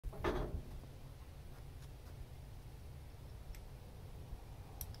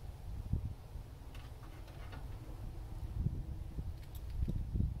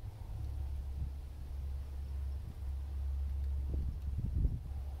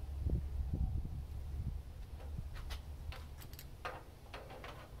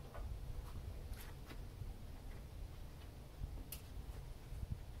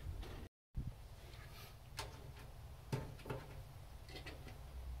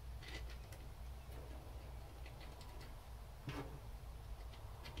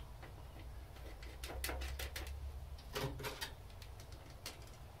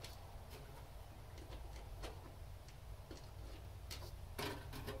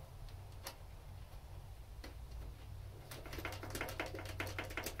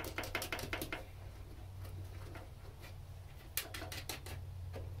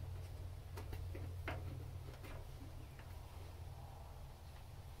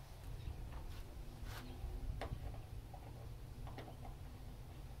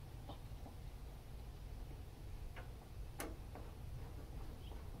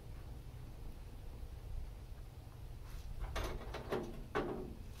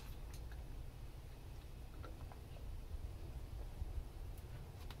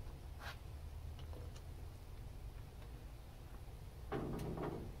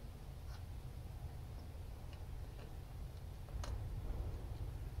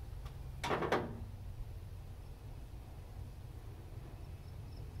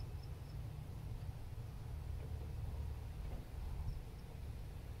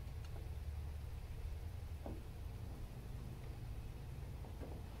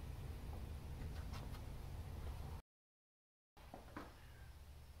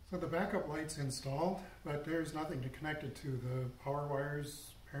So the backup light's installed, but there's nothing to connect it to. The power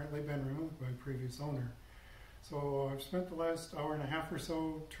wire's apparently been removed by previous owner. So I've spent the last hour and a half or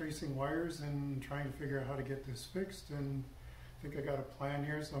so tracing wires and trying to figure out how to get this fixed, and I think I got a plan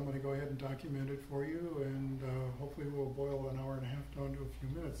here, so I'm going to go ahead and document it for you, and hopefully we'll boil an hour and a half down to a few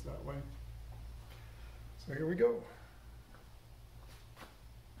minutes that way. So here we go.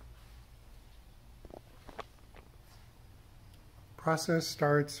 Process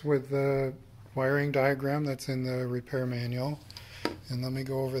starts with the wiring diagram that's in the repair manual, and let me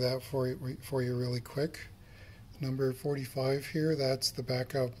go over that for you really quick. Number 45 here, that's the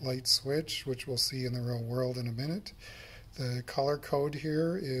backup light switch, which we'll see in the real world in a minute. The color code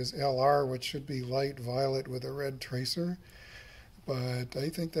here is LR, which should be light violet with a red tracer, but I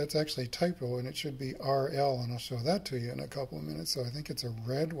think that's actually a typo and it should be RL, and I'll show that to you in a couple of minutes. So I think it's a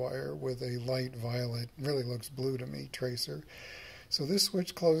red wire with a light violet, really looks blue to me, tracer. So this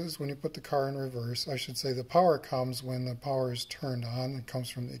switch closes when you put the car in reverse. I should say the power comes when the power is turned on. It comes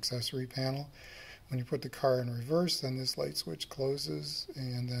from the accessory panel. When you put the car in reverse, then this light switch closes,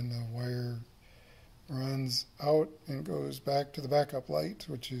 and then the wire runs out and goes back to the backup light,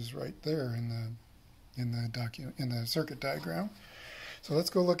 which is right there in the circuit diagram. So let's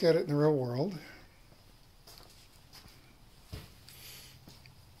go look at it in the real world.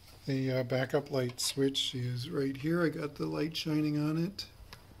 The backup light switch is right here. I got the light shining on it.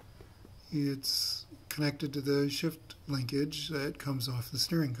 It's connected to the shift linkage that comes off the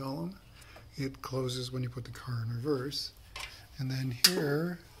steering column. It closes when you put the car in reverse. And then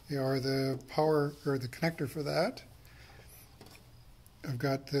here are the power, or the connector for that. I've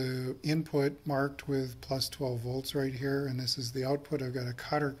got the input marked with plus 12 volts right here, and this is the output. I've got a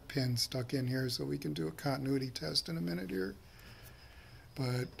cotter pin stuck in here so we can do a continuity test in a minute here.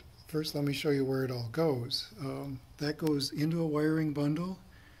 But first, let me show you where it all goes. That goes into a wiring bundle.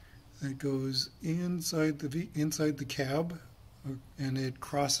 That goes inside the cab, and it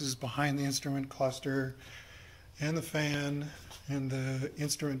crosses behind the instrument cluster and the fan and the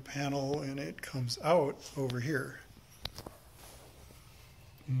instrument panel, and it comes out over here.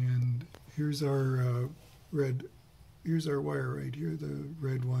 And here's our here's our wire right here, the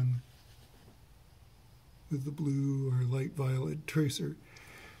red one with the blue or light violet tracer.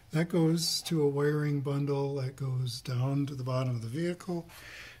 That goes to a wiring bundle that goes down to the bottom of the vehicle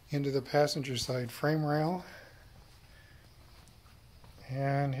into the passenger side frame rail.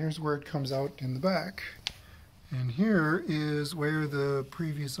 And here's where it comes out in the back. And here is where the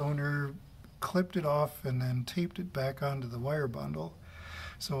previous owner clipped it off and then taped it back onto the wire bundle.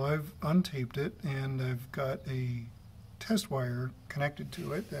 So I've untaped it, and I've got a test wire connected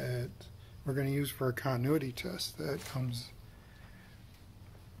to it that we're going to use for a continuity test. That comes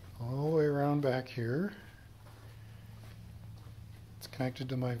all the way around back here. It's connected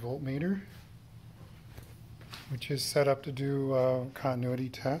to my voltmeter, which is set up to do continuity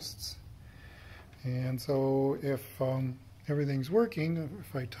tests. And so if everything's working,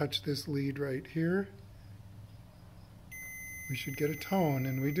 if I touch this lead right here, we should get a tone,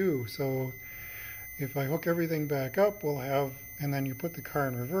 and we do. So if I hook everything back up, we'll have, and then you put the car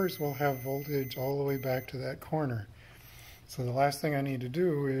in reverse, we'll have voltage all the way back to that corner. So the last thing I need to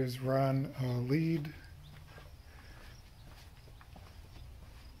do is run a lead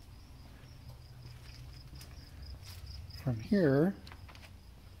from here,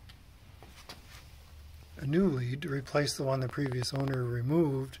 a new lead to replace the one the previous owner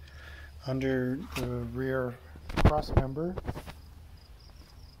removed under the rear cross member,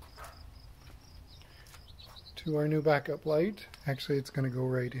 to our new backup light. Actually, it's going to go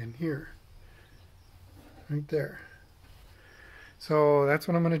right in here, right there. So that's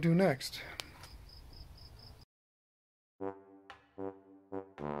what I'm going to do next.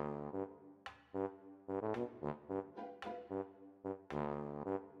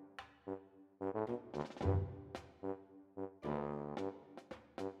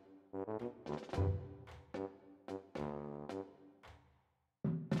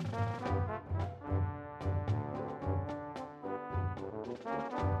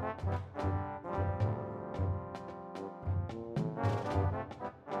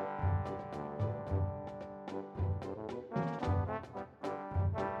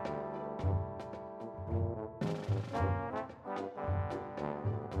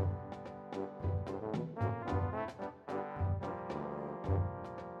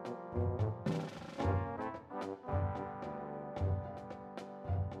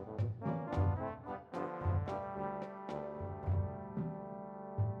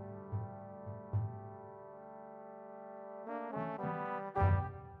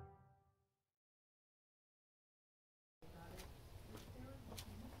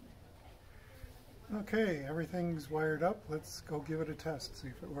 Okay, everything's wired up. Let's go give it a test, see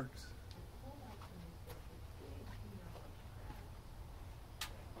if it works.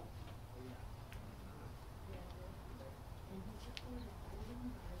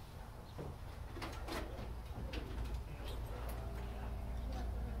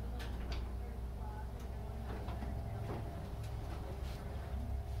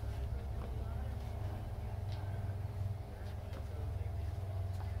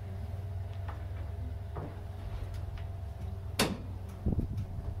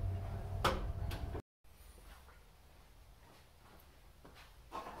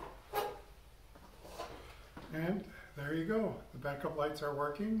 And there you go. The backup lights are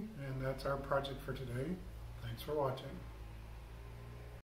working, and that's our project for today. Thanks for watching.